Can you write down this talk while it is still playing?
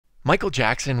Michael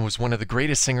Jackson was one of the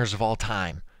greatest singers of all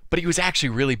time, but he was actually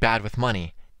really bad with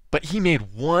money. But he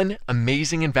made one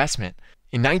amazing investment.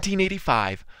 In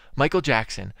 1985, Michael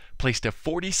Jackson placed a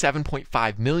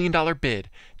 $47.5 million bid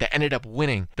that ended up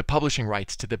winning the publishing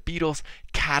rights to the Beatles'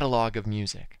 catalog of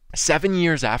music. 7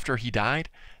 years after he died,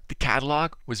 the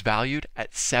catalog was valued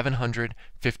at $750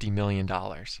 million.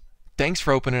 Thanks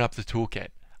for opening up the toolkit.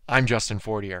 I'm Justin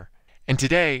Fortier, and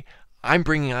today I'm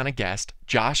bringing on a guest,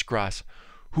 Josh Gruss,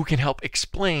 who can help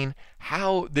explain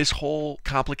how this whole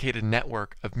complicated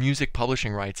network of music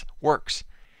publishing rights works.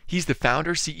 He's the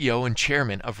founder, CEO, and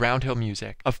chairman of Roundhill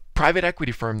Music, a private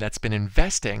equity firm that's been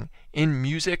investing in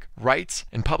music rights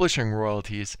and publishing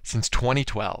royalties since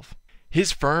 2012.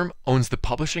 His firm owns the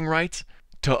publishing rights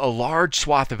to a large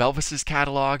swath of Elvis's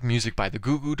catalog, music by the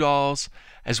Goo Goo Dolls,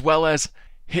 as well as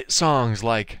hit songs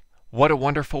like What a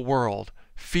Wonderful World,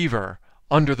 Fever,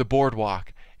 Under the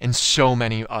Boardwalk, and so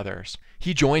many others.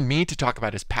 He joined me to talk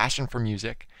about his passion for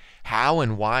music, how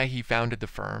and why he founded the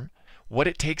firm, what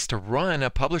it takes to run a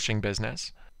publishing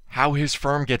business, how his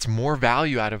firm gets more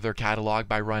value out of their catalog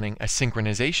by running a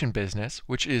synchronization business,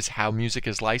 which is how music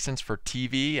is licensed for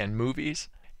TV and movies,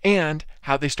 and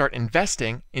how they start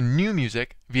investing in new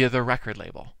music via their record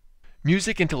label.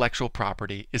 Music intellectual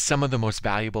property is some of the most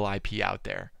valuable IP out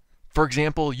there. For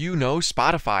example, you know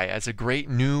Spotify as a great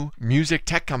new music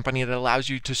tech company that allows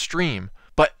you to stream,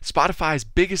 but Spotify's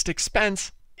biggest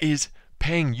expense is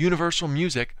paying Universal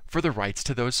Music for the rights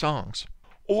to those songs.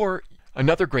 Or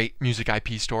another great music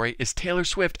IP story is Taylor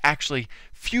Swift actually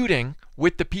feuding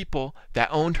with the people that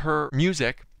owned her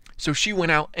music, so she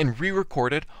went out and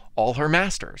re-recorded all her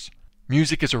masters.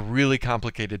 Music is a really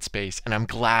complicated space, and I'm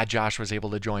glad Josh was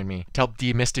able to join me to help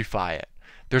demystify it.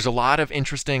 There's a lot of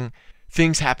interesting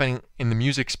things happening in the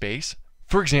music space.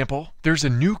 For example, there's a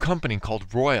new company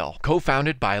called Royal,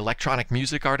 co-founded by electronic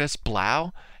music artist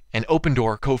Blau and Open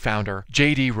Door co-founder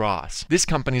J.D. Ross. This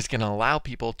company is going to allow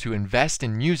people to invest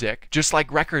in music just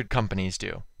like record companies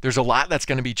do. There's a lot that's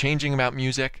going to be changing about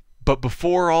music, but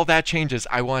before all that changes,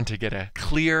 I want to get a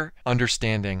clear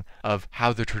understanding of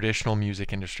how the traditional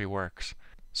music industry works.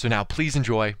 So now please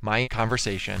enjoy my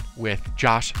conversation with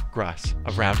Josh Gruss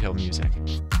of Roundhill Music.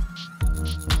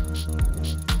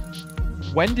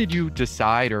 When did you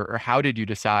decide, or how did you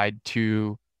decide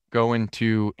to go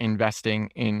into investing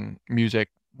in music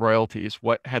royalties?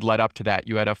 What had led up to that?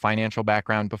 You had a financial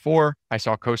background before. I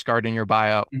saw Coast Guard in your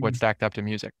bio. What stacked up to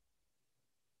music?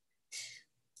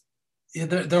 Yeah,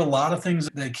 there are a lot of things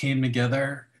that came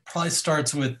together. Probably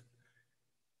starts with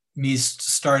me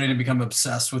starting to become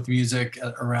obsessed with music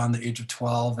around the age of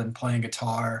 12 and playing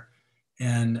guitar.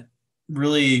 And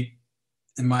really,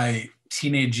 in my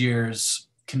teenage years,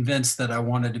 convinced that I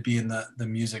wanted to be in the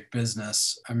music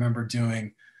business. I remember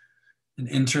doing an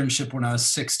internship when I was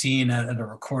 16 at a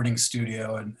recording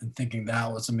studio and thinking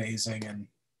that was amazing. And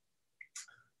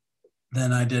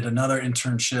then I did another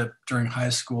internship during high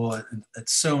school at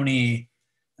Sony.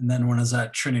 And then when I was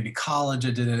at Trinity College,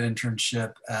 I did an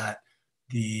internship at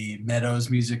the Meadows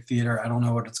Music Theater. I don't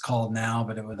know what it's called now,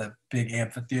 but it was a big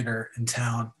amphitheater in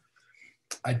town.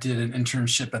 I did an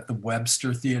internship at the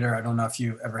Webster Theater. I don't know if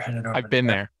you ever headed over. I've been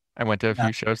there. I went to a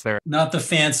few shows there. Not the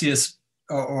fanciest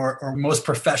or most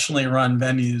professionally run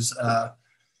venues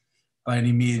by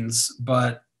any means,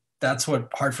 but that's what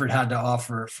Hartford had to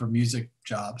offer for music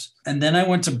jobs. And then I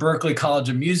went to Berklee College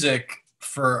of Music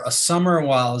for a summer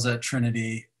while I was at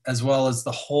Trinity, as well as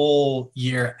the whole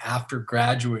year after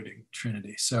graduating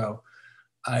Trinity. So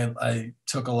I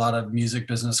took a lot of music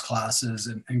business classes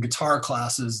and guitar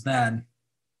classes then.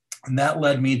 And that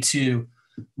led me to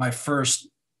my first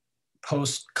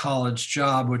post-college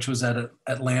job, which was at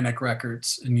Atlantic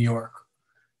Records in New York.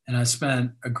 And I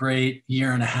spent a great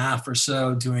year and a half or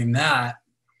so doing that.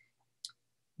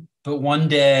 But one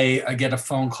day I get a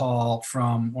phone call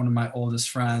from one of my oldest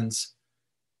friends,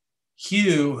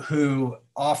 Hugh, who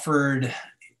offered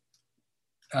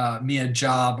me a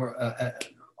job, or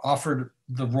offered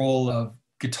the role of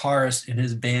guitarist in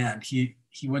his band. He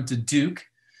went to Duke,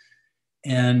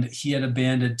 and he had a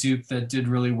band at Duke that did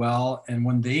really well. And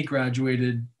when they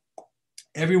graduated,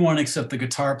 everyone except the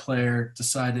guitar player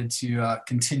decided to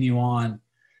continue on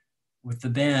with the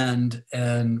band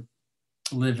and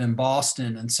live in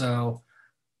Boston. And so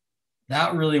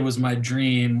that really was my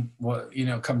dream,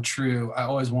 come true. I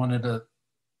always wanted to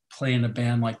play in a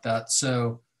band like that.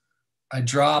 So I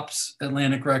dropped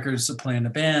Atlantic Records to play in a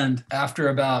band. After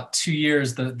about 2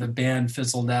 years, the band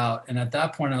fizzled out. And at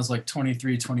that point, I was like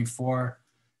 23, 24.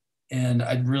 And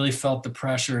I really felt the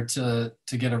pressure to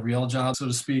get a real job, so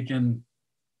to speak. And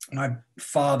my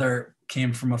father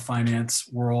came from a finance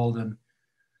world and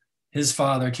his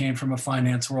father came from a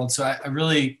finance world. So I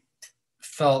really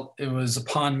felt it was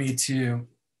upon me to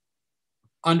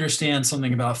understand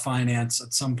something about finance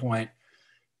at some point.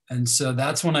 And so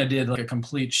that's when I did like a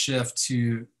complete shift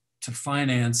to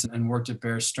finance and worked at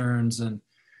Bear Stearns and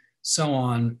so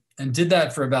on, and did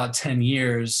that for about 10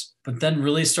 years, but then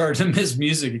really started to miss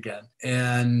music again.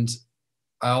 And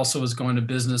I also was going to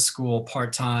business school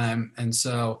part-time. And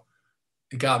so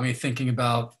it got me thinking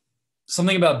about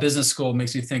something about business school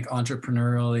makes you think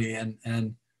entrepreneurially.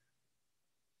 And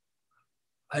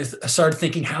I started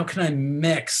thinking, how can I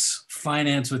mix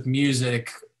finance with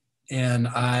music? And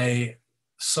I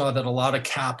saw that a lot of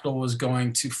capital was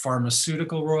going to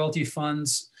pharmaceutical royalty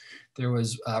funds. There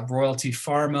was Royalty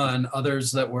Pharma and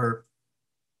others that were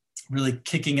really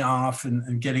kicking off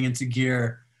and getting into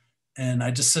gear. And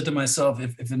I just said to myself,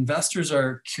 if investors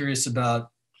are curious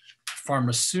about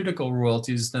pharmaceutical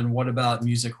royalties, then what about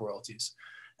music royalties?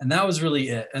 And that was really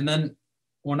it. And then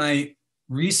when I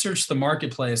researched the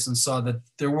marketplace and saw that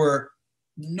there were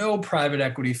no private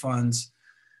equity funds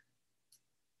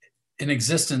in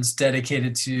existence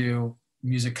dedicated to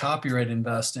music copyright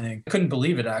investing, I couldn't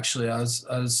believe it. Actually,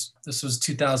 this was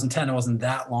 2010. It wasn't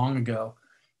that long ago.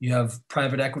 You have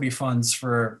private equity funds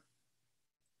for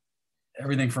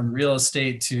everything from real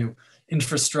estate to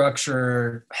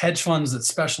infrastructure, hedge funds that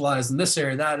specialize in this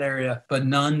area, that area, but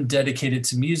none dedicated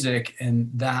to music. And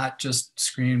that just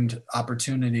screamed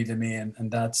opportunity to me.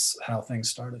 And that's how things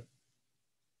started.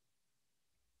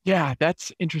 Yeah,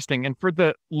 that's interesting. And for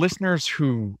the listeners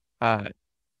who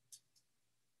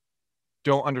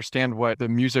don't understand what the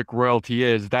music royalty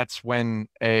is, that's when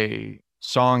a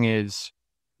song is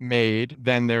made.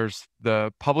 Then there's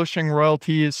the publishing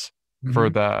royalties for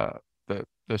the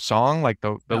song, like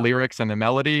the lyrics and the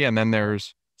melody. And then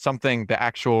there's something, the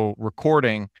actual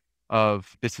recording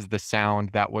of this is the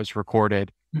sound that was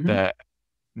recorded, that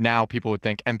now people would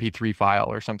think MP3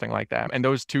 file or something like that. And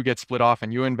those two get split off,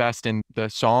 and you invest in the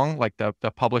song, like the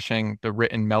publishing, the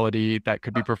written melody that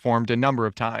could be performed a number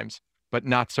of times, but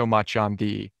not so much on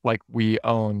the, like we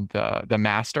own the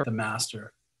master. The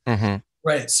master.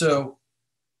 Right. So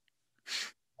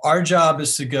our job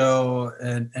is to go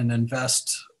and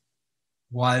invest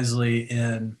wisely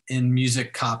in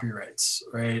music copyrights,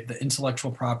 right? The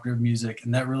intellectual property of music.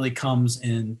 And that really comes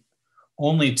in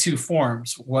only two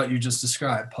forms, what you just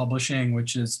described: publishing,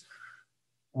 which is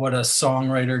what a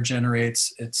songwriter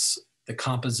generates. It's the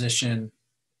composition.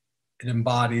 It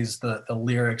embodies the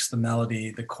lyrics, the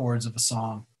melody, the chords of a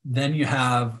song. Then you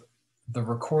have the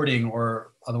recording,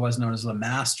 or otherwise known as the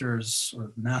masters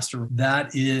or master.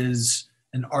 That is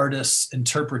an artist's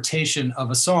interpretation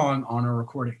of a song on a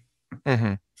recording.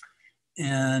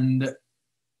 And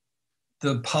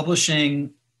the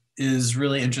publishing is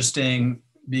really interesting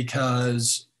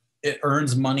because it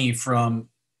earns money from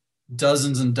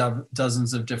dozens and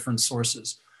dozens of different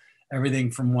sources. Everything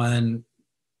from when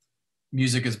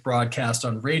music is broadcast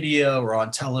on radio or on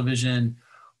television,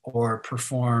 or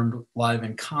performed live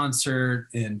in concert,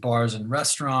 in bars and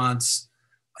restaurants.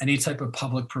 Any type of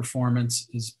public performance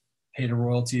is paid a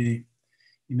royalty.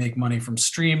 You make money from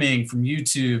streaming, from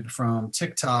YouTube, from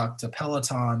TikTok to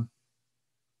Peloton.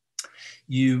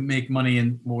 You make money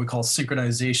in what we call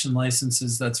synchronization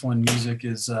licenses. That's when music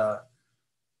is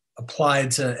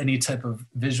applied to any type of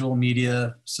visual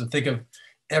media. So think of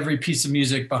every piece of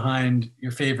music behind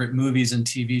your favorite movies and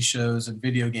TV shows and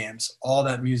video games. All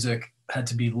that music had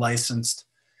to be licensed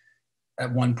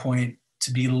at one point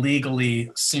to be legally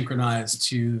synchronized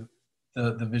to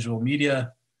the visual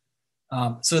media.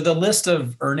 So the list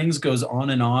of earnings goes on.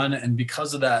 And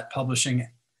because of that, publishing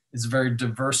is very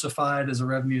diversified as a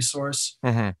revenue source.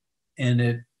 And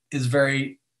it is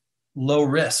very low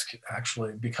risk,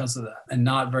 actually, because of that, and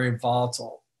not very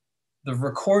volatile. The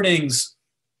recordings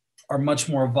are much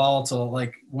more volatile.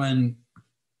 Like when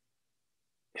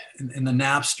in the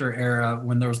Napster era,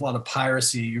 when there was a lot of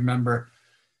piracy, you remember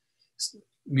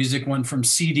music went from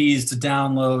CDs to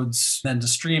downloads, then to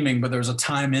streaming, but there was a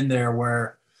time in there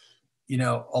where, you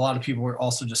know, a lot of people were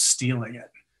also just stealing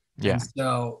it. Yeah. And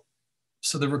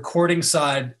so the recording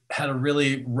side had a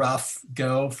really rough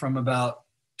go from about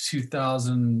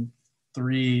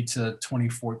 2003 to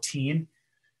 2014.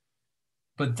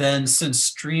 But then since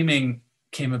streaming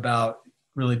came about,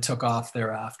 really took off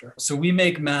thereafter. So we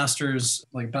make masters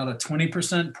like about a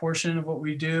 20% portion of what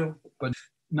we do, but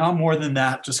not more than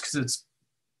that, just because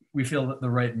we feel that the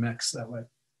right mix that way.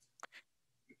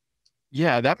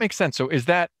 Yeah, that makes sense. So is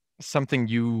that something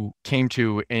you came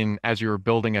to as you were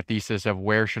building a thesis of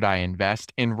where should I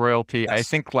invest in royalty? Yes. I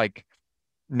think like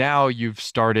now you've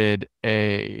started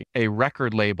a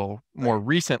record label more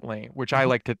recently, which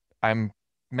I'm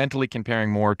mentally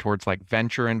comparing more towards like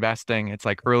venture investing. It's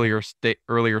like earlier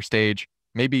stage,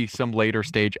 maybe some later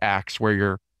stage acts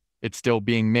where it's still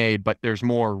being made, but there's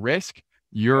more risk.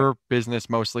 Your business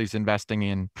mostly is investing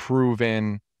in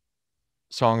proven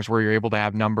songs where you're able to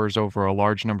have numbers over a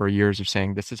large number of years of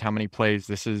saying, this is how many plays,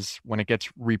 this is when it gets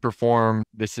reperformed,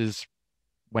 this is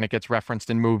when it gets referenced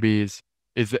in movies.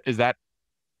 Is that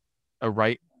a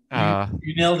right?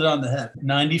 You nailed it on the head.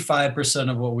 95%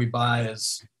 of what we buy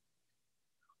is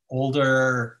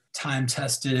older,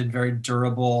 time-tested, very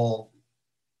durable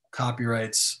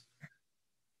copyrights,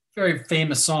 very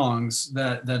famous songs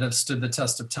that have stood the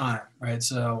test of time, right?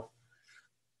 So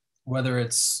whether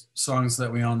it's songs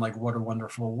that we own like What a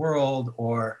Wonderful World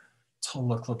or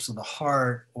Total Eclipse of the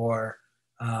Heart or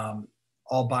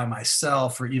All by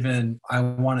Myself, or even I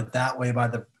Want It That Way by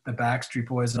the Backstreet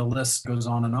Boys, the list goes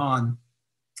on and on.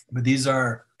 But these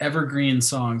are evergreen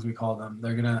songs, we call them.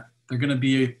 They're gonna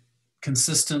be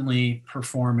consistently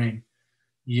performing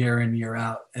year in, year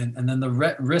out. And then the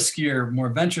riskier, more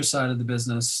venture side of the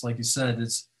business, like you said,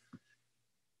 is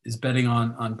betting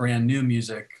on brand new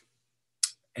music.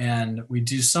 And we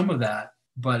do some of that,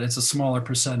 but it's a smaller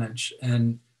percentage.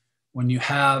 And when you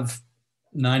have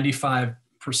 95%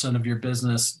 of your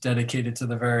business dedicated to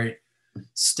the very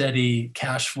steady,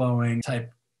 cash flowing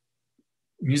type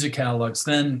music catalogs,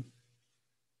 then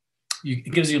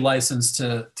it gives you license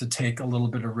to take a little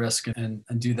bit of risk and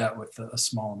do that with a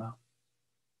small amount.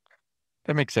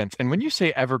 That makes sense. And when you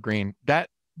say evergreen, that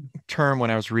term,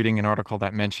 when I was reading an article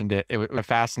that mentioned it, it was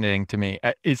fascinating to me.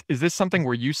 Is this something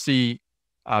where you see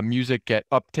music get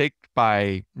uptake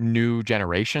by new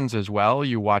generations as well?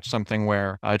 You watch something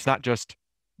where it's not just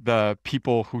the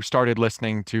people who started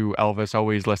listening to Elvis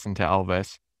always listen to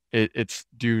Elvis. It's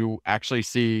do you actually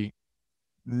see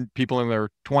people in their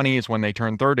 20s, when they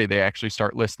turn 30, they actually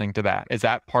start listening to that? Is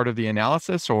that part of the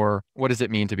analysis, or what does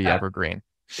it mean to be evergreen?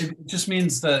 It just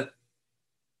means that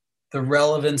the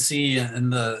relevancy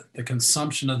and the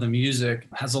consumption of the music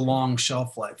has a long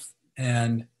shelf life.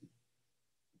 And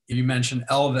you mentioned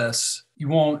Elvis, you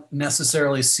won't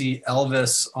necessarily see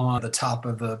Elvis on the top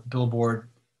of the Billboard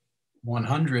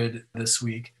 100 this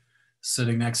week,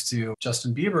 sitting next to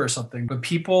Justin Bieber or something. But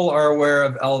people are aware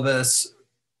of Elvis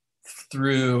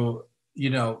through,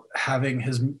 having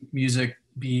his music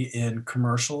be in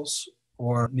commercials,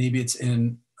 or maybe it's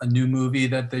in a new movie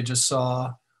that they just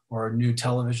saw, or a new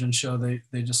television show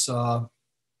they just saw.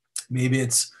 Maybe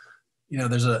it's,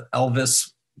 there's a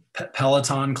Elvis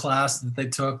Peloton class that they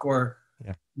took, or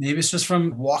maybe it's just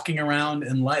from walking around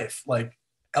in life, like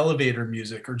elevator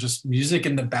music, or just music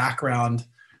in the background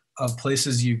of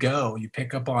places you go, you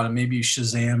pick up on, and maybe you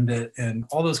Shazammed it and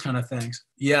all those kind of things.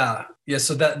 Yeah.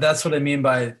 So that's what I mean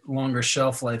by longer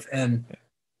shelf life. And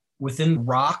within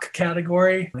rock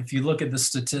category, if you look at the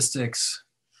statistics,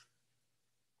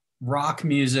 rock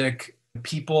music,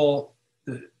 people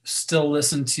still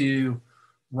listen to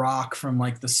rock from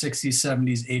like the 60s,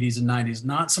 70s, 80s, and 90s.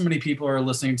 Not so many people are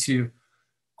listening to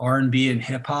R&B and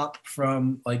hip hop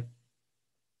from like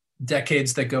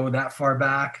decades that go that far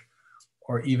back,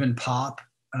 or even pop.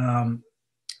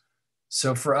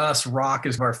 So for us, rock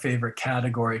is our favorite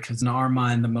category because in our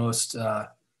mind, the most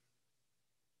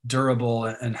durable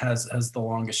and has the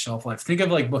longest shelf life. Think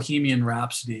of like Bohemian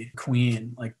Rhapsody,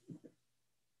 Queen, like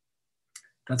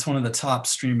that's one of the top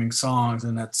streaming songs,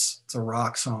 and it's a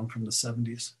rock song from the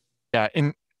 70s. Yeah,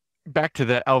 and back to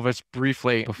the Elvis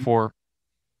briefly before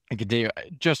I continue,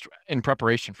 just in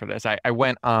preparation for this, I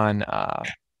went on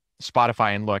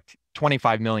Spotify and looked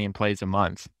 25 million plays a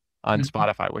month on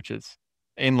Spotify, which is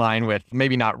in line with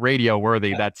maybe not radio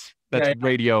worthy. That's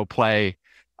radio play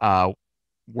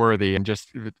worthy, and just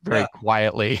very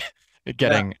quietly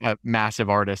getting a massive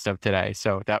artist of today.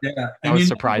 So that was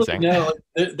surprising.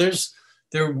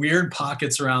 There are weird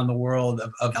pockets around the world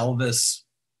of Elvis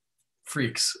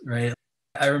freaks, right?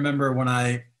 I remember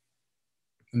and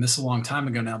this is a long time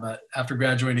ago now, but after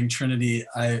graduating Trinity,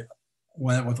 I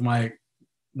went with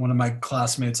one of my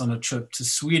classmates on a trip to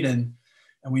Sweden,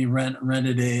 and we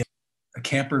rented a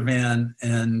camper van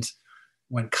and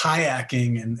went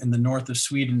kayaking in the north of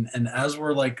Sweden. And as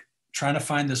we're like trying to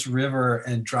find this river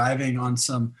and driving on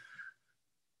some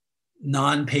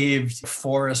non-paved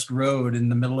forest road in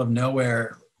the middle of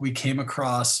nowhere, we came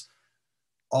across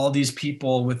all these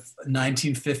people with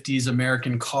 1950s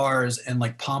American cars and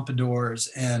like pompadours.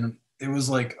 And it was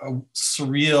like a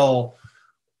surreal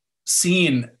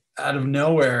scene. Out of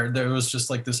nowhere, there was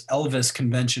just like this Elvis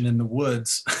convention in the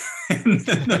woods in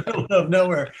the middle of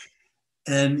nowhere.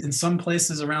 And in some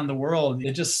places around the world,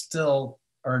 they just still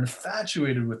are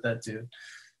infatuated with that dude.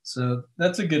 So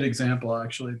that's a good example,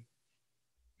 actually.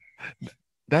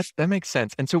 that makes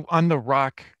sense. And so on the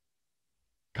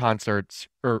concerts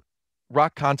or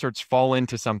rock concerts fall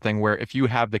into something where if you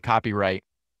have the copyright,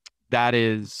 that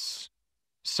is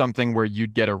something where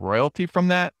you'd get a royalty from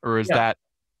that, or is Yeah. that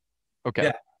okay?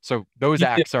 Yeah. So those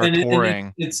Yeah, acts are and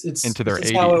touring it's into this their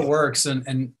is how it 80s. works,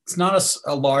 and it's not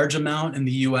a large amount in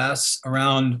the U.S.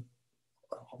 Around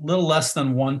a little less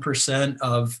than 1%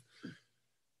 of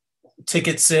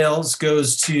ticket sales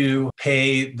goes to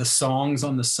pay the songs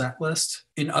on the set list.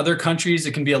 In other countries,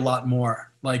 it can be a lot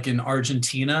more. Like in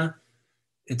Argentina,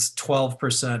 it's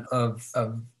 12% of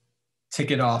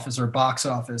ticket office or box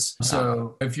office.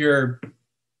 So if you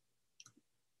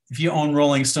own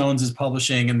Rolling Stones as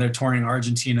publishing and they're touring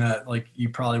Argentina, like you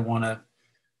probably want to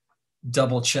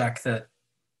double check that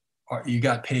you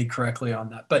got paid correctly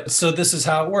on that. But so this is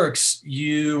how it works.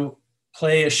 You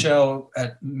play a show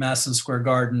at Madison Square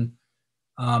Garden.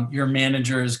 Your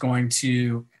manager is going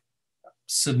to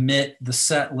submit the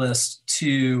set list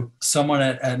to someone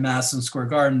at Madison Square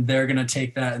Garden. They're going to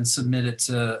take that and submit it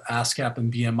to ASCAP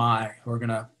and BMI, who are going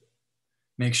to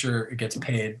make sure it gets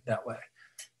paid that way.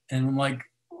 And like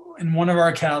in one of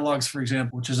our catalogs, for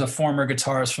example, which is a former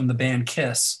guitarist from the band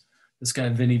Kiss, this guy,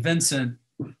 Vinnie Vincent,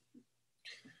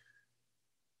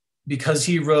 because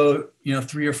he wrote,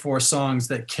 3 or 4 songs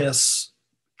that Kiss,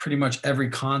 pretty much every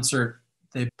concert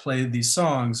they play these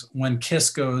songs. When Kiss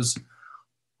goes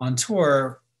on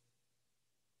tour,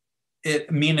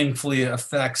 it meaningfully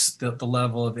affects the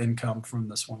level of income from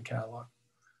this one catalog.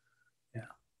 Yeah.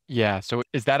 Yeah. So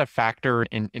is that a factor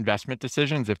in investment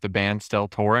decisions if the band's still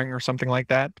touring or something like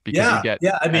that? Because you get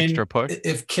extra push?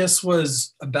 If Kiss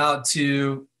was about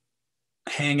to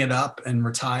hang it up and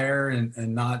retire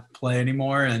and not play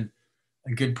anymore, and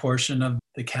a good portion of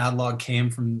the catalog came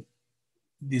from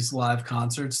these live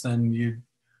concerts, then you'd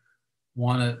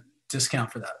want a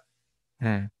discount for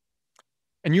that.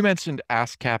 And you mentioned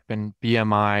ASCAP and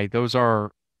BMI. Those are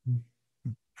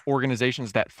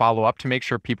organizations that follow up to make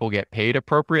sure people get paid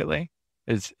appropriately.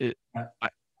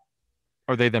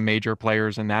 Are they the major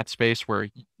players in that space where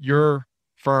your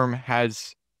firm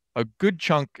has a good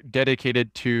chunk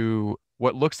dedicated to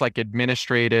what looks like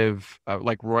administrative,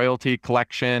 like royalty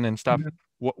collection and stuff?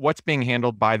 Mm-hmm. What's being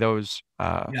handled by those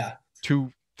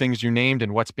two things you named,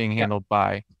 and what's being handled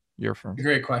by your firm?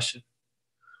 Great question.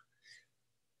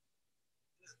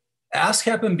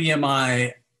 ASCAP and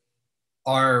BMI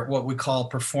are what we call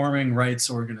performing rights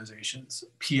organizations,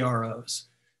 PROs,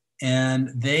 and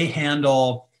they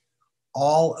handle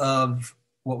all of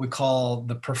what we call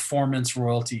the performance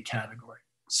royalty category.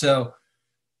 So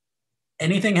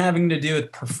anything having to do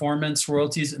with performance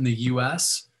royalties in the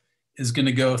US is going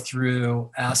to go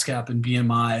through ASCAP and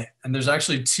BMI. And there's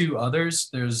actually 2 others.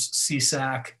 There's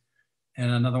CSAC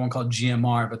and another one called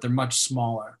GMR, but they're much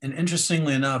smaller. And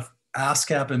interestingly enough,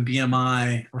 ASCAP and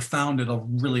BMI were founded a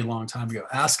really long time ago.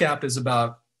 ASCAP is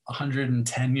about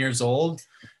 110 years old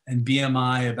and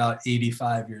BMI about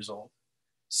 85 years old.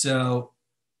 So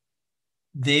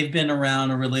they've been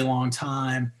around a really long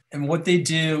time. And what they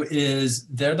do is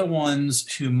they're the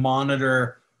ones who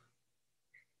monitor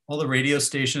all the radio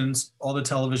stations, all the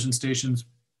television stations.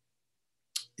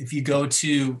 If you go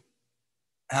to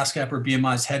ASCAP or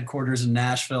BMI's headquarters in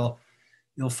Nashville,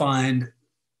 you'll find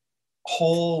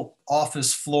whole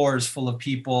office floors full of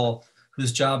people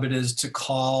whose job it is to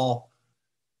call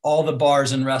all the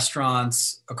bars and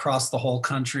restaurants across the whole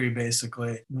country,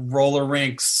 basically, roller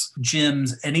rinks,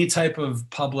 gyms, any type of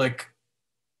public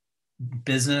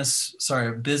business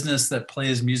that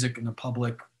plays music in a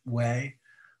public way.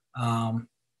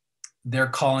 They're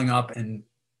calling up and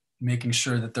making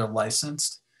sure that they're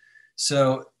licensed.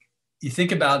 So you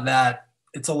think about that,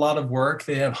 it's a lot of work.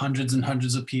 They have hundreds and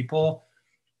hundreds of people.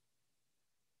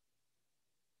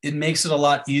 It makes it a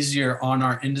lot easier on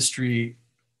our industry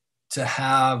to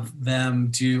have them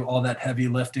do all that heavy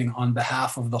lifting on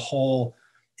behalf of the whole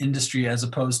industry, as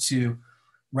opposed to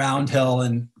Roundhill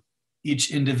and each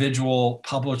individual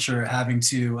publisher having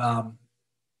to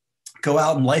go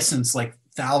out and license like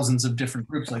thousands of different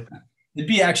groups like that. It'd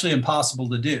be actually impossible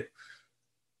to do.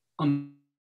 On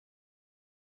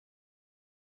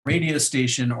a radio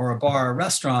station or a bar or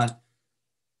restaurant,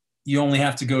 you only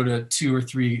have to go to 2 or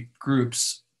 3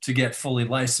 groups to get fully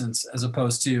licensed, as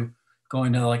opposed to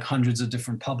going to like hundreds of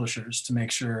different publishers to make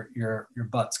sure your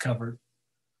butt's covered.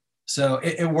 So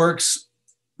it works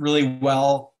really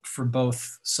well for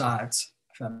both sides,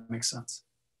 if that makes sense.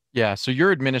 Yeah. So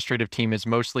your administrative team is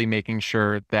mostly making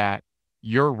sure that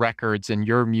your records and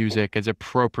your music is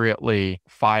appropriately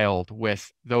filed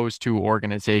with those two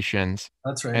organizations.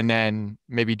 That's right. And then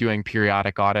maybe doing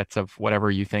periodic audits of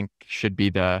whatever you think should be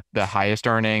the highest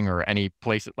earning, or any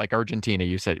place like Argentina,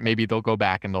 you said maybe they'll go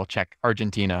back and they'll check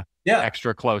Argentina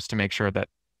extra close to make sure that.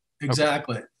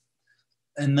 Exactly. Okay.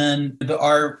 And then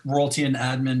our royalty and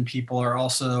admin people are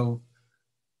also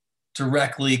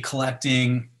directly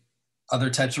collecting other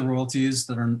types of royalties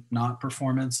that are not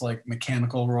performance, like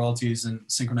mechanical royalties and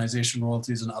synchronization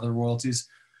royalties and other royalties.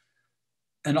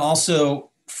 And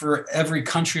also for every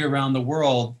country around the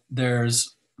world,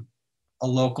 there's a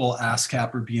local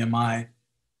ASCAP or BMI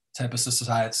type of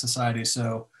society.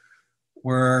 So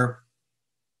we're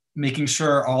making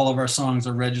sure all of our songs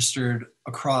are registered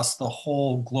across the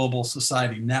whole global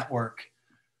society network.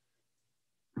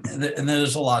 And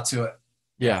there's a lot to it.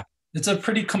 Yeah. It's a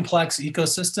pretty complex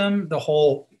ecosystem, the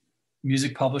whole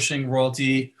music publishing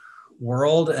royalty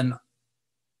world. And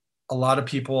a lot of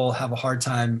people have a hard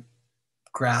time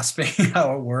grasping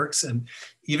how it works. And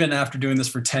even after doing this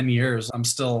for 10 years, I'm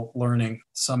still learning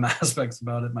some aspects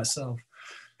about it myself.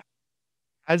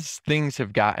 As things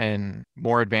have gotten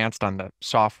more advanced on the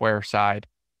software side,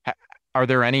 are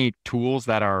there any tools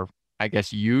that are, I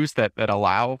guess, used that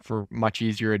allow for much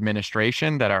easier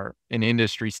administration that are an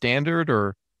industry standard,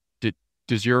 or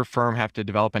does your firm have to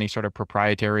develop any sort of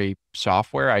proprietary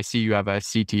software? I see you have a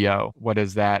CTO. What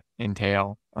does that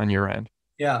entail on your end?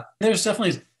 Yeah, there's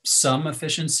definitely some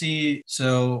efficiency.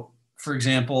 So, for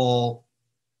example,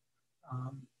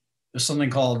 there's something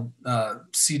called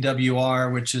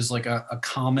CWR, which is like a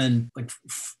common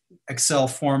Excel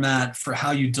format for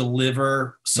how you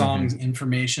deliver songs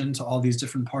information to all these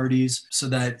different parties, so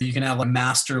that you can have a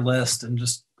master list and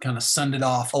just kind of send it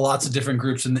off to lots of different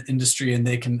groups in the industry, and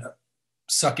they can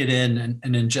suck it in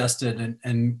and ingest it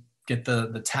and get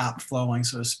the tap flowing,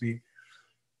 so to speak.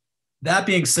 That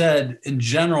being said, in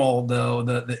general, though,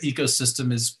 the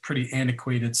ecosystem is pretty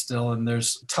antiquated still, and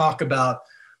there's talk about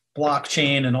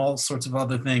blockchain and all sorts of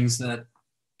other things that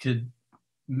could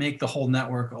make the whole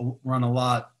network run a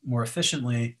lot more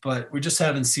efficiently, but we just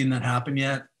haven't seen that happen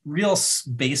yet. Real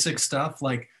basic stuff,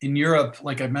 like in Europe,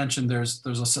 like I mentioned, there's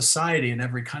a society in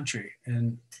every country.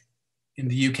 And in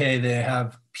the UK, they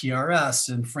have PRS.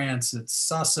 In France, it's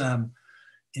SACEM.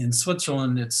 In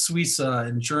Switzerland, it's Suiza.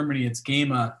 In Germany, it's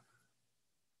GEMA.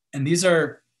 And these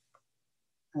are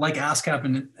like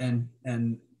ASCAP and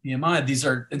BMI. These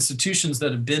are institutions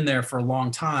that have been there for a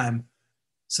long time.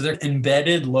 So they're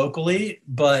embedded locally.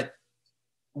 But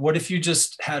what if you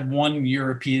just had one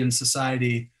European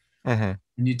society and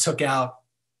you took out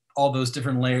all those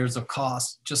different layers of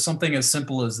cost? Just something as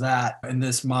simple as that in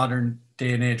this modern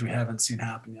day and age we haven't seen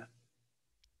happen yet.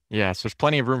 Yeah, so there's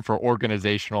plenty of room for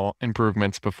organizational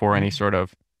improvements before any sort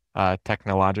of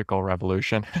technological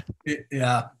revolution.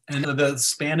 Yeah, and the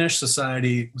Spanish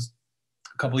society was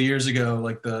a couple of years ago,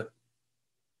 like the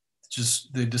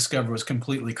discovery was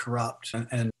completely corrupt,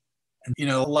 and you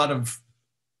know, a lot of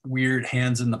weird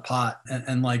hands in the pot,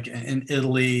 and like in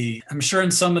Italy, I'm sure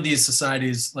in some of these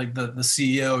societies, like the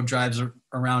CEO drives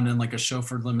around in like a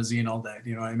chauffeured limousine all day.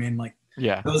 You know what I mean? Like,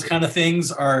 yeah, those kind of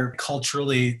things are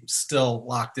culturally still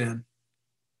locked in.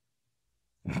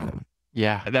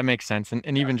 Yeah, that makes sense.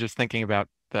 And even just thinking about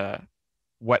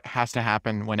what has to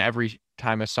happen when every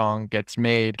time a song gets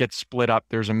made, gets split up,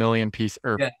 there's a million pieces,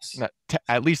 or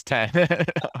at least 10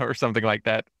 or something like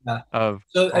that, of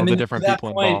all the different people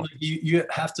involved. Like you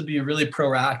have to be really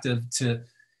proactive to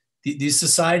these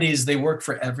societies. They work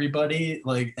for everybody,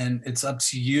 like, and it's up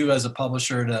to you as a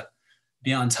publisher to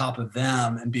be on top of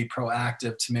them and be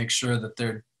proactive to make sure that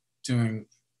they're doing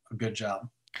a good job.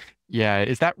 Yeah.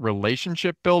 Is that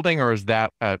relationship building, or is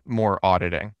that more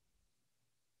auditing?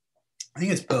 I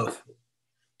think it's both.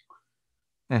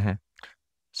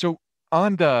 So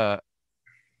on the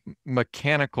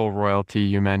mechanical royalty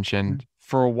you mentioned,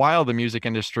 for a while, the music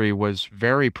industry was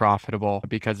very profitable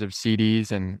because of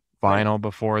CDs and vinyl.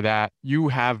 Before that, you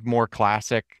have more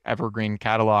classic evergreen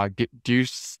catalog. Do you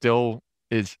still,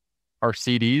 are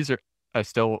CDs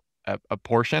still a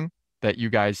portion that you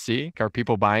guys see? Are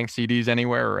people buying CDs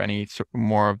anywhere, or any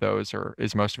more of those, or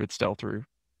is most of it still through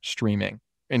streaming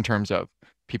in terms of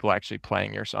people actually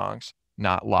playing your songs,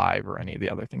 not live or any of the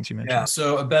other things you mentioned? Yeah,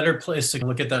 so a better place to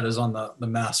look at that is on the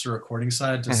master recording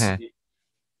side to see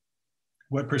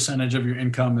what percentage of your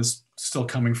income is still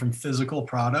coming from physical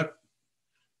product.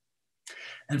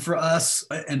 And for us,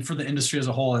 and for the industry as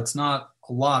a whole, it's not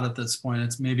a lot at this point.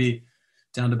 It's maybe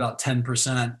down to about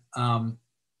 10%.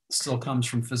 Still comes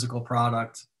from physical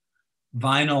product.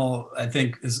 Vinyl, I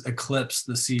think, is eclipsed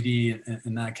the CD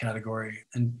in that category.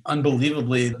 And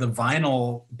unbelievably, the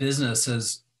vinyl business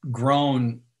has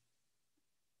grown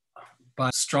by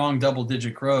strong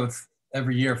double-digit growth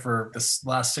every year for this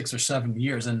last 6 or 7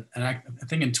 years, and I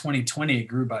think in 2020 it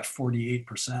grew by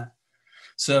 48%.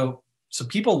 So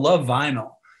people love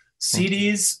vinyl.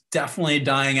 CDs definitely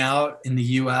dying out in the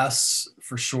US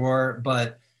for sure,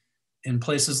 but in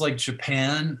places like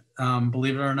Japan,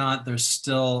 believe it or not, there's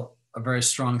still a very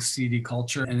strong CD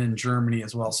culture, and in Germany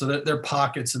as well. So there are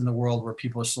pockets in the world where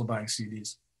people are still buying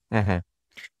CDs. Mm-hmm.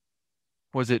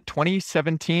 Was it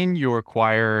 2017 you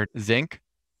acquired Zinc,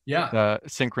 Yeah. the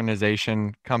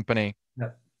synchronization company?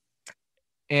 Yeah.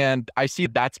 And I see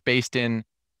that's based in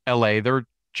LA. Their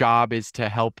job is to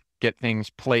help get things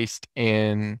placed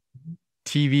in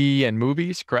TV and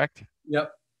movies, correct?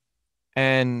 Yep.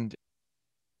 And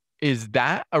is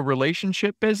that a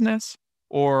relationship business,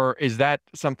 or is that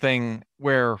something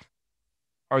where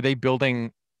are they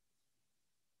building,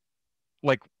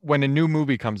 like when a new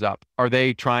movie comes up, are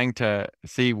they trying to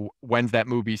see when's that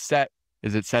movie set?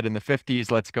 Is it set in the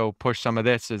 50s? Let's go push some of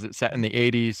this. Is it set in the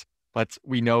 80s?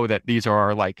 We know that these are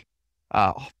our like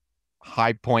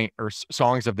high point or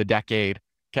songs of the decade.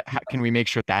 Can we make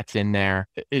sure that's in there?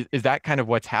 Is that kind of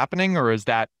what's happening, or is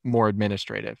that more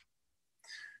administrative?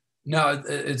 No,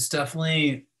 it's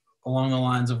definitely along the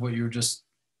lines of what you were just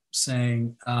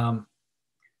saying.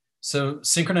 So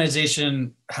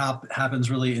synchronization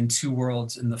happens really in two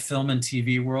worlds: in the film and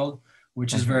TV world,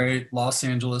 which is very Los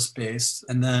Angeles based,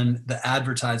 and then the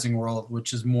advertising world,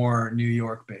 which is more New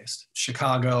York based.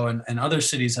 Chicago and other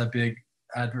cities have big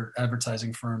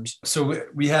advertising firms. So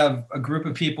we have a group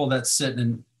of people that sit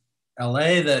in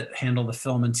LA that handle the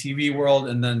film and TV world,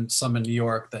 and then some in New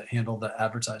York that handle the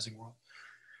advertising world.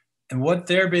 And what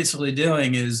they're basically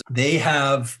doing is they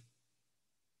have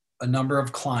a number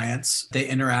of clients they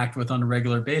interact with on a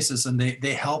regular basis, and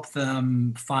they help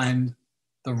them find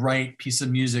the right piece of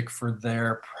music for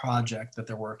their project that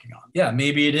they're working on. Yeah,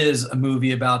 maybe it is a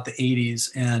movie about the 80s,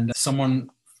 and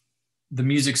the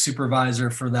music supervisor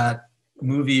for that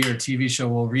movie or TV show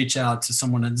will reach out to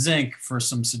someone at Zinc for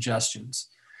some suggestions.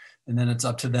 And then it's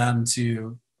up to them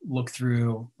to look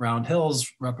through Round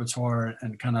Hill's repertoire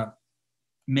and kind of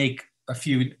make a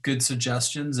few good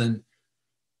suggestions. And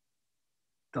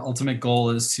the ultimate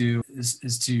goal is to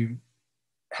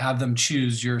have them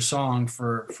choose your song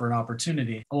for an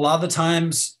opportunity. A lot of the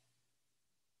times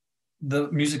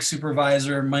the music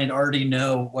supervisor might already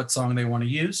know what song they want to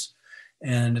use.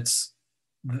 And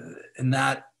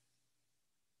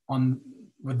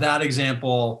with that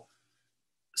example,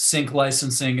 sync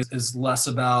licensing is less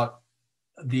about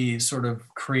the sort of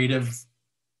creative,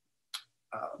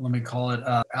 let me call it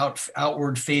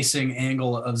outward facing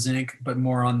angle of Zinc, but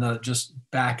more on the just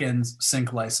back end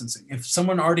sync licensing. If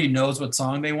someone already knows what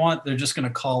song they want, they're just going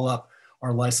to call up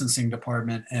our licensing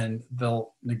department and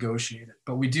they'll negotiate it.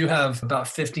 But we do have about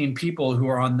 15 people who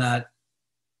are on that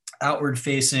outward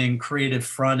facing creative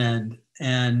front end,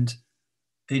 and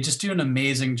they just do an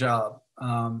amazing job.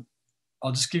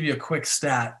 I'll just give you a quick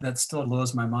stat that still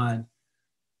blows my mind,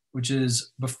 which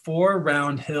is before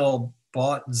Round Hill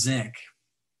bought Zinc,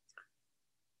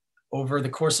 over the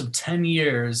course of 10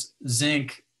 years,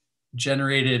 Zinc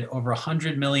generated over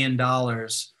 $100 million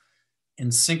in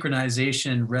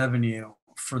synchronization revenue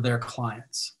for their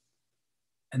clients.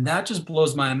 And that just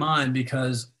blows my mind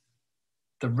because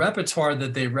the repertoire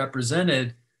that they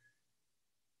represented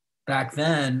back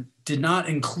then did not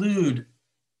include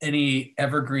any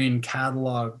evergreen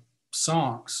catalog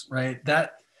songs, right?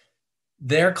 That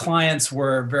their clients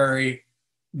were very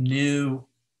new,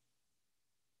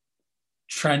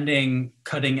 trending,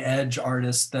 cutting edge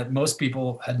artists that most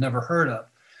people had never heard of,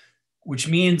 which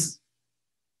means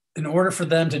in order for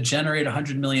them to generate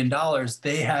 $100 million,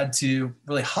 they had to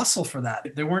really hustle for that.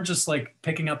 They weren't just like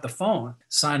picking up the phone,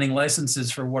 signing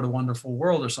licenses for What a Wonderful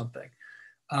World or something.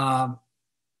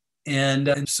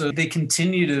 And so they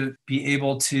continue to be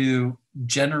able to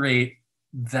generate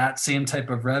that same type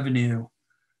of revenue,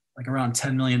 like around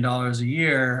 $10 million a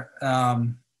year,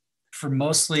 for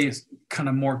mostly kind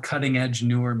of more cutting edge,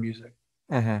 newer music.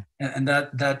 And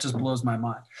that just blows my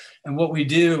mind. And what we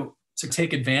do to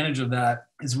take advantage of that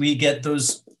is we get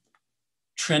those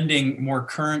trending, more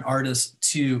current artists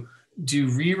to do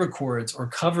re-records or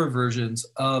cover versions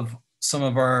of some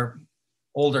of our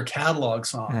older catalog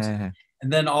songs.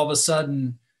 And then all of a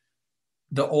sudden,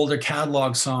 the older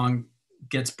catalog song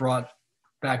gets brought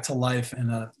back to life in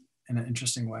an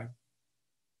interesting way.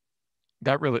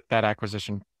 That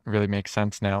acquisition really makes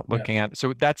sense now looking at it.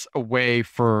 So that's a way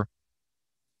for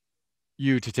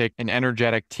you to take an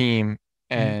energetic team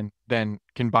and then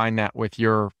combine that with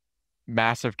your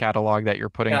massive catalog that you're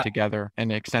putting Yeah. together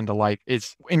and extend the life.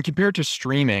 Is, and compared to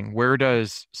streaming, where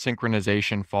does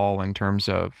synchronization fall in terms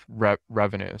of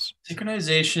revenues for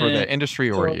Synchronization the industry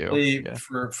or you? totally Yeah.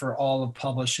 for all of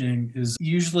publishing is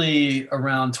usually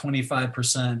around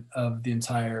 25% of the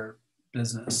entire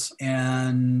business.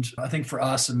 And I think for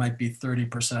us, it might be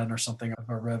 30% or something of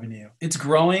our revenue. It's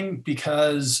growing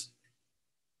because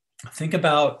think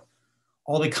about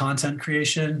all the content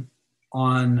creation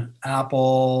on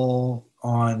Apple,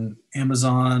 on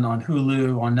Amazon, on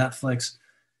Hulu, on Netflix.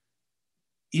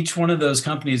 Each one of those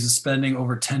companies is spending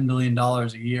over $10 billion a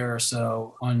year or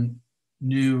so on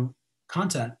new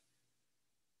content.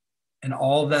 And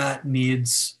all that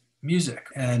needs music.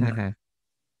 And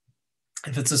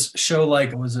if it's a show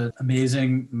like, was it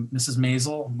Amazing Mrs.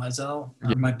 Maisel?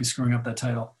 I might be screwing up that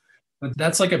title. But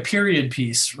that's like a period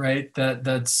piece, right?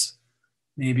 That's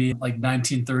maybe like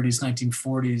 1930s,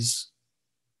 1940s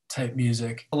type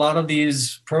music. A lot of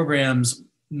these programs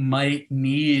might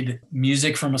need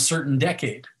music from a certain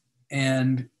decade.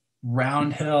 And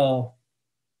Round Hill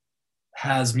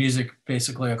has music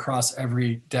basically across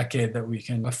every decade that we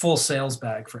can, a full sales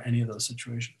bag for any of those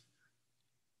situations.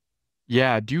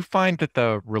 Yeah. Do you find that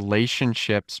the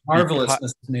relationships Marvelous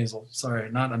Mrs. Maisel. Sorry,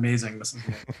 not amazing Mrs.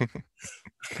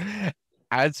 Maisel.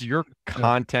 As your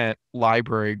content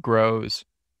library grows,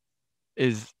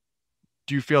 do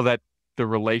you feel that the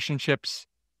relationships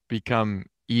become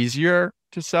easier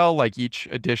to sell? Like each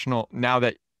additional, now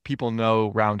that people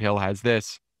know Round Hill has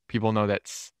this, people know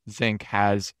that Zinc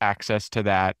has access to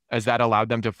that. Has that allowed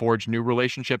them to forge new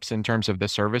relationships in terms of the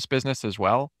service business as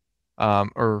well?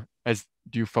 Or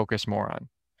do you focus more on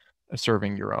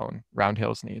serving your own Round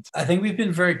Hill's needs? I think we've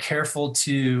been very careful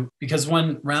because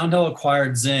when Round Hill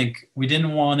acquired Zinc, we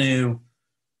didn't want to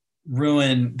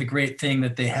ruin the great thing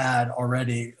that they had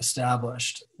already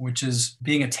established, which is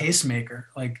being a tastemaker.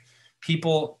 Like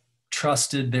people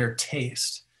trusted their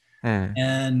taste.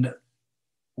 And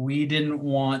we didn't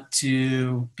want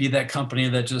to be that company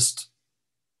that just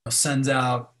sends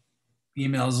out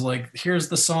emails like, here's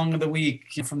the song of the week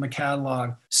from the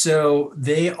catalog. So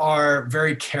they are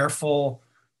very careful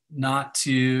not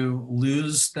to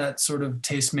lose that sort of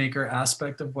tastemaker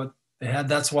aspect of what they had.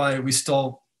 That's why we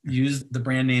still use the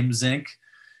brand name Zinc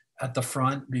at the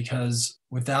front, because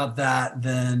without that,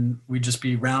 then we'd just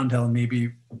be Round Hill and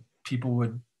maybe people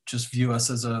would just view us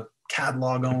as a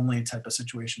catalog only type of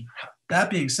situation. That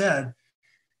being said,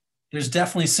 there's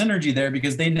definitely synergy there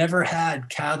because they never had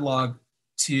catalog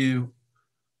to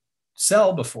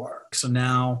sell before. So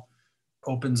now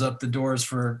opens up the doors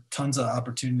for tons of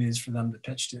opportunities for them to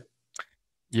pitch to.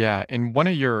 Yeah. In one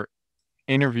of your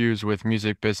interviews with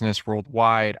Music Business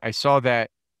Worldwide, I saw that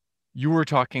you were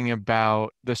talking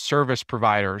about the service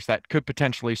providers that could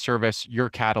potentially service your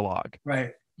catalog.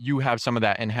 Right. You have some of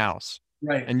that in-house.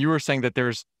 Right. And you were saying that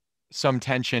there's some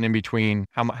tension in between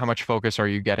how much focus are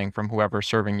you getting from whoever's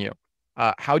serving you.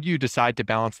 How do you decide to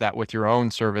balance that with your own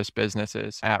service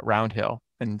businesses at Round Hill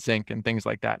and Zinc and things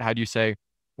like that? How do you say,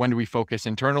 when do we focus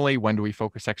internally? When do we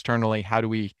focus externally? How do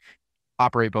we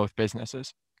operate both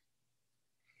businesses?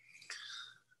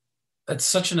 That's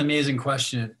such an amazing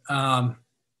question.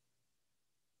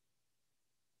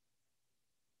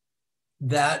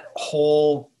 That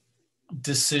whole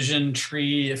decision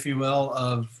tree, if you will,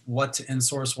 of what to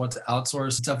insource, what to outsource,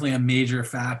 is definitely a major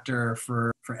factor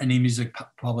for any music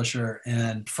publisher.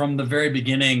 And from the very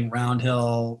beginning, Round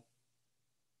Hill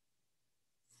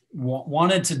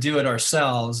wanted to do it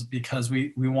ourselves because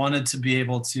we wanted to be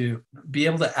able to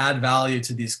add value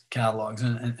to these catalogs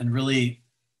and really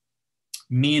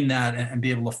mean that and be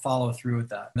able to follow through with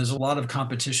that. There's a lot of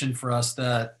competition for us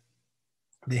that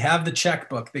they have the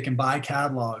checkbook, they can buy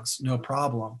catalogs, no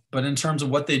problem. But in terms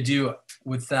of what they do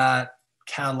with that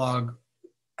catalog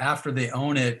after they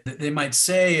own it, they might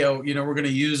say, oh, we're going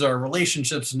to use our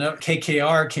relationships. No,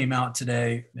 KKR came out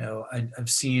today.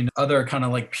 I've seen other kind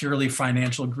of like purely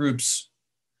financial groups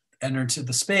enter into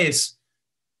the space.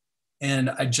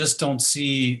 And I just don't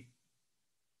see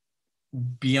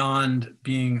beyond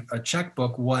being a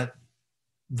checkbook what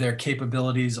their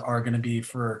capabilities are going to be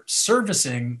for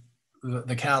servicing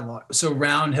the catalog. So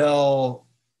Round Hill,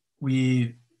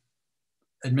 we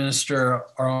administer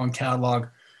our own catalog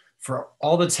for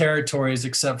all the territories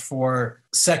except for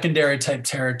secondary type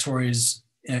territories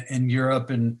in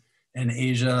Europe and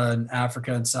Asia and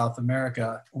Africa and South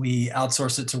America. We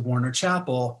outsource it to Warner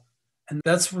Chappell. And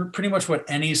that's pretty much what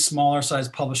any smaller size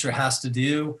publisher has to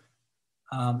do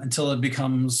until it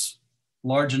becomes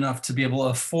large enough to be able to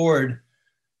afford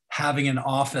having an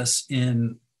office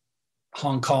in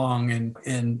Hong Kong and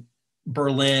in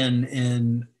Berlin,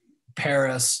 in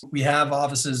Paris. We have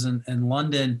offices in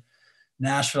London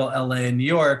Nashville, LA, and New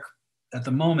York at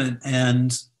the moment,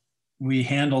 and we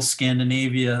handle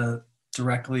Scandinavia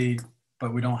directly,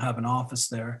 but we don't have an office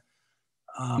there.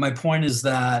 My point is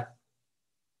that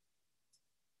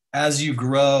as you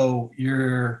grow,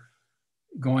 you're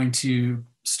going to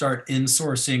start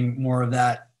insourcing more of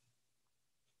that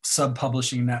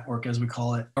sub-publishing network, as we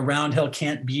call it. A Roundhill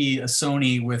can't be a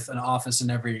Sony with an office in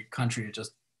every country. It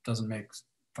just doesn't make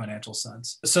financial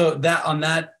sense. So that on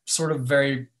that sort of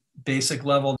very basic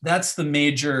level, that's the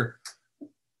major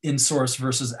in-source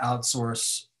versus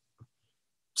outsource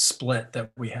split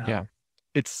that we have. Yeah.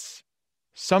 It's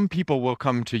some people will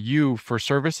come to you for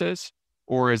services,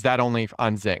 or is that only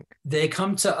on Zinc? They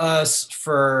come to us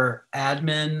for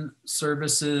admin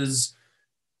services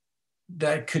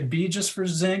that could be just for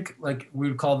Zinc. Like we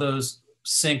would call those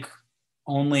sync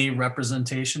only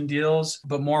representation deals,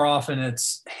 but more often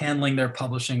it's handling their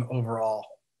publishing overall.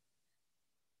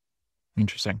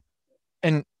 Interesting.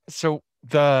 And so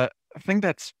the thing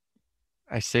that's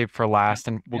I saved for last,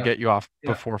 and we'll get you off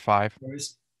before 5,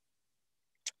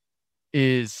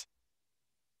 is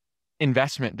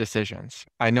investment decisions.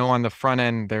 I know on the front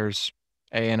end, there's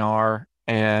A&R,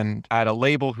 and at a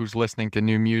label who's listening to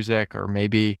new music, or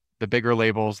maybe the bigger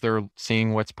labels, they're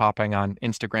seeing what's popping on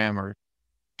Instagram or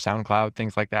SoundCloud,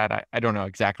 things like that. I don't know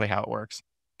exactly how it works,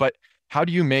 but how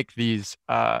do you make these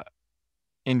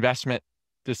investment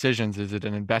decisions? Is it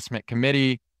an investment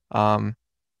committee?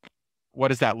 What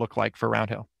does that look like for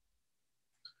Roundhill?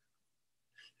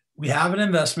 We have an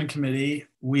investment committee.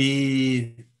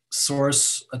 We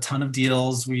source a ton of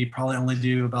deals. We probably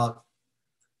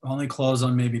only close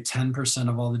on maybe 10%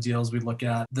 of all the deals we look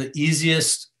at. The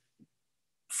easiest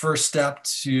first step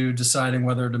to deciding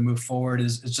whether to move forward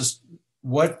is just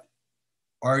what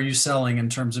are you selling in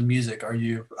terms of music? Are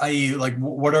you, i.e., like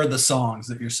what are the songs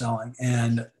that you're selling,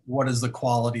 and what is the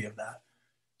quality of that?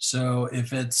 So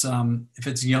if it's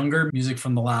younger music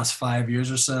from the last 5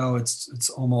 years or so, it's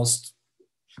almost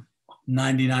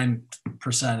 99%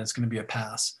 it's going to be a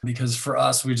pass, because for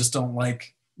us, we just don't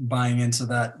like buying into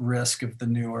that risk of the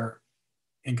newer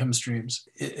income streams.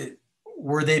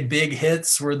 Were they big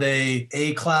hits? Were they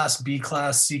A class, B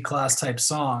class, C class type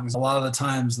songs? A lot of the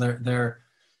times they're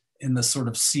in the sort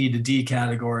of C to D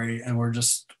category, and it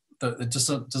just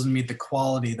doesn't meet the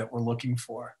quality that we're looking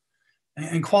for.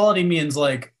 And quality means,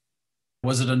 like,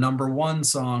 was it a #1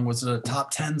 song? Was it a top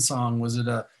 10 song? Was it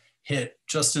a hit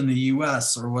just in the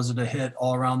US, or was it a hit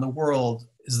all around the world?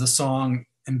 Is the song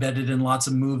embedded in lots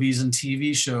of movies and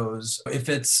TV shows?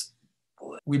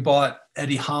 We bought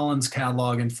Eddie Holland's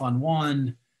catalog in Fund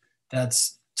One.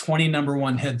 That's 20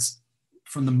 #1 hits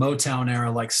from the Motown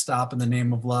era, like Stop in the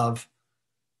Name of Love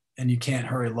and You Can't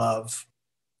Hurry Love.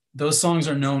 Those songs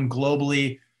are known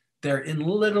globally. They're in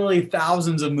literally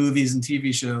thousands of movies and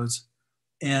TV shows.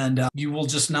 And you will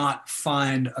just not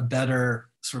find a better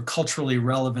sort of culturally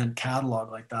relevant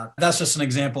catalog like that. That's just an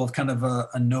example of kind of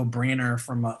a no-brainer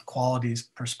from a quality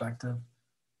perspective.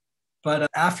 But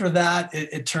after that,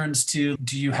 it turns to,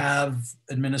 do you have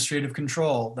administrative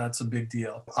control? That's a big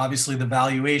deal. Obviously, the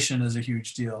valuation is a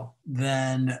huge deal.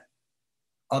 Then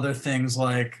other things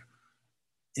like,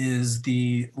 is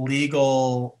the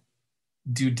legal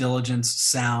due diligence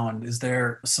sound? Is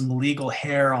there some legal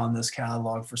hair on this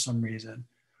catalog for some reason?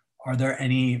 Are there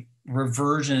any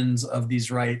reversions of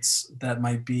these rights that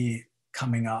might be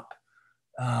coming up?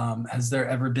 Has there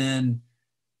ever been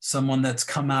someone that's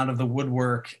come out of the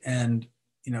woodwork and,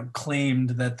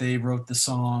 claimed that they wrote the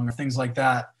song, or things like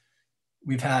that?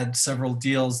 We've had several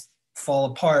deals fall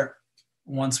apart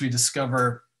once we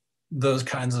discover those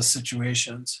kinds of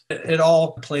situations. It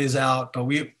all plays out, but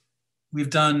we've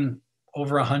done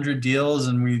over 100 deals,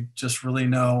 and we just really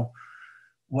know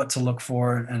what to look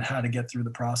for and how to get through the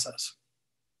process.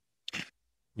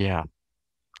 Yeah,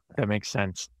 that makes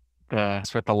sense.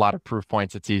 With a lot of proof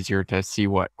points, it's easier to see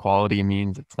what quality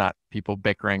means. It's not people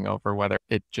bickering over whether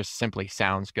it just simply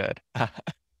sounds good.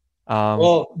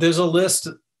 Well, there's a list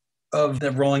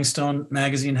that Rolling Stone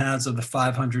magazine has of the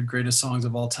 500 greatest songs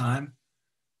of all time.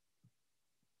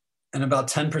 And about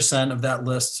 10% of that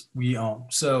list we own.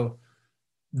 So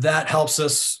that helps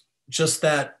us. Just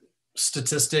that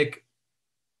statistic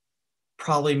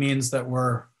probably means that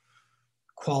we're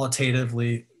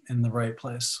qualitatively in the right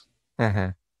place.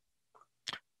 Mm-hmm.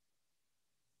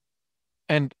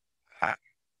 And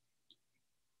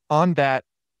on that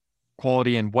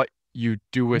quality and what you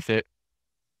do with it,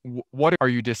 what are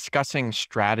you discussing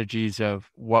strategies of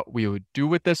what we would do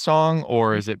with this song?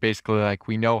 Or is it basically like,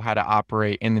 we know how to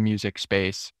operate in the music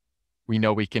space, we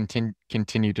know we can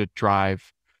continue to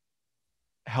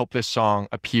help this song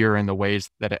appear in the ways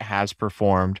that it has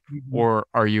performed? Mm-hmm. Or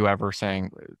are you ever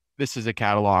saying, this is a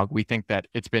catalog, we think that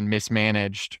it's been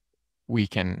mismanaged, we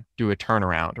can do a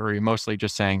turnaround? Or are you mostly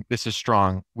just saying, this is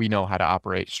strong, we know how to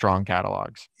operate strong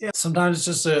catalogs? Yeah, sometimes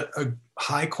it's just a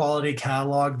high quality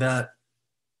catalog that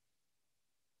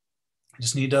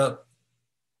just need to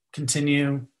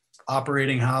continue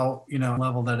operating how,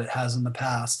 level that it has in the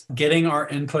past. Getting our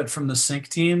input from the sync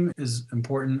team is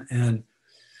important. And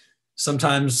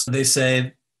sometimes they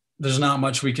say there's not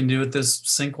much we can do with this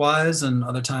sync wise. And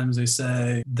other times they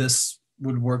say this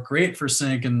would work great for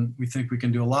sync and we think we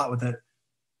can do a lot with it.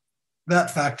 That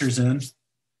factors in.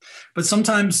 But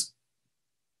sometimes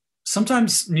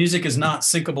music is not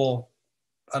syncable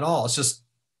at all. It's just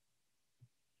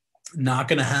not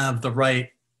going to have the right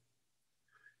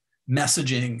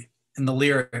messaging in the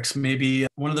lyrics. Maybe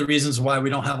one of the reasons why we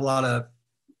don't have a lot of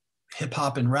hip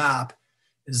hop and rap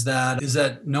is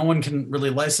that no one can really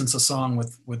license a song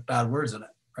with bad words in it,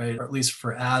 right? Or at least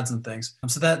for ads and things.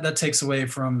 So that takes away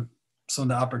from some of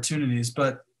the opportunities.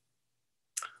 But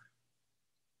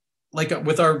like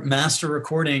with our master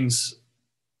recordings,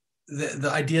 the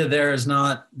idea there is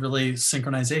not really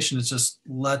synchronization. It's just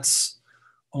let's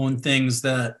own things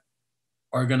that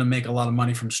are going to make a lot of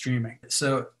money from streaming.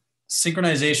 So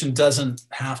synchronization doesn't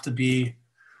have to be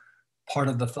part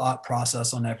of the thought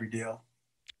process on every deal.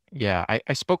 Yeah,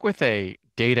 I spoke with a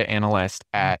data analyst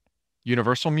at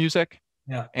Universal Music.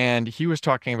 Yeah. And he was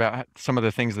talking about some of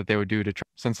the things that they would do to,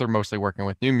 since they're mostly working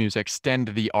with new music, extend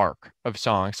the arc of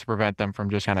songs to prevent them from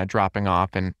just kind of dropping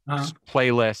off, and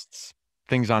playlists,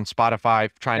 things on Spotify,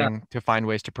 trying to find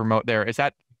ways to promote there. Is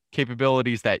that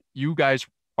capabilities that you guys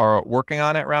are working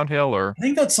on at Round Hill? Or I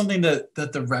think that's something that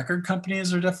the record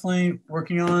companies are definitely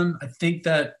working on. I think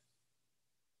that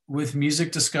with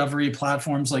music discovery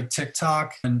platforms like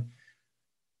TikTok and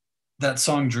that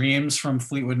song Dreams from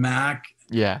Fleetwood Mac,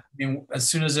 as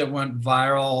soon as it went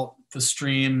viral, the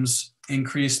streams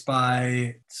increased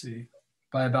by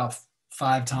about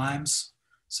 5 times.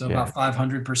 So about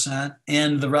 500%.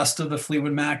 And the rest of the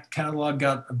Fleetwood Mac catalog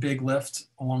got a big lift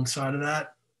alongside of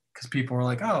that, because people were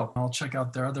like, oh, I'll check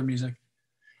out their other music.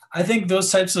 I think those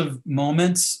types of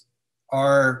moments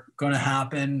are going to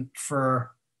happen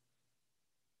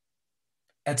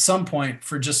at some point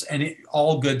for just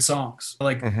all good songs.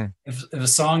 Like if a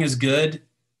song is good,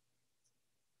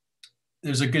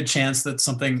 there's a good chance that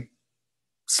something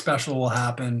special will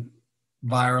happen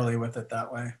virally with it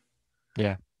that way.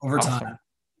 Yeah. Over time.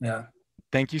 Yeah.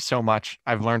 Thank you so much.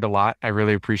 I've learned a lot. I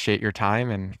really appreciate your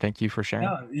time, and thank you for sharing.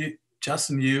 Yeah,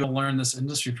 Justin, you learned this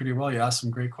industry pretty well. You asked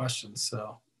some great questions.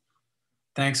 So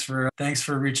thanks for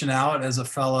reaching out as a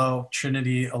fellow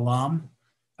Trinity alum.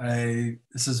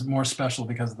 This is more special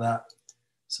because of that.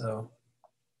 So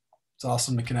it's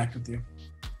awesome to connect with you.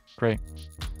 Great.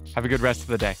 Have a good rest of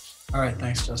the day. All right.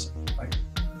 Thanks, Justin. Bye.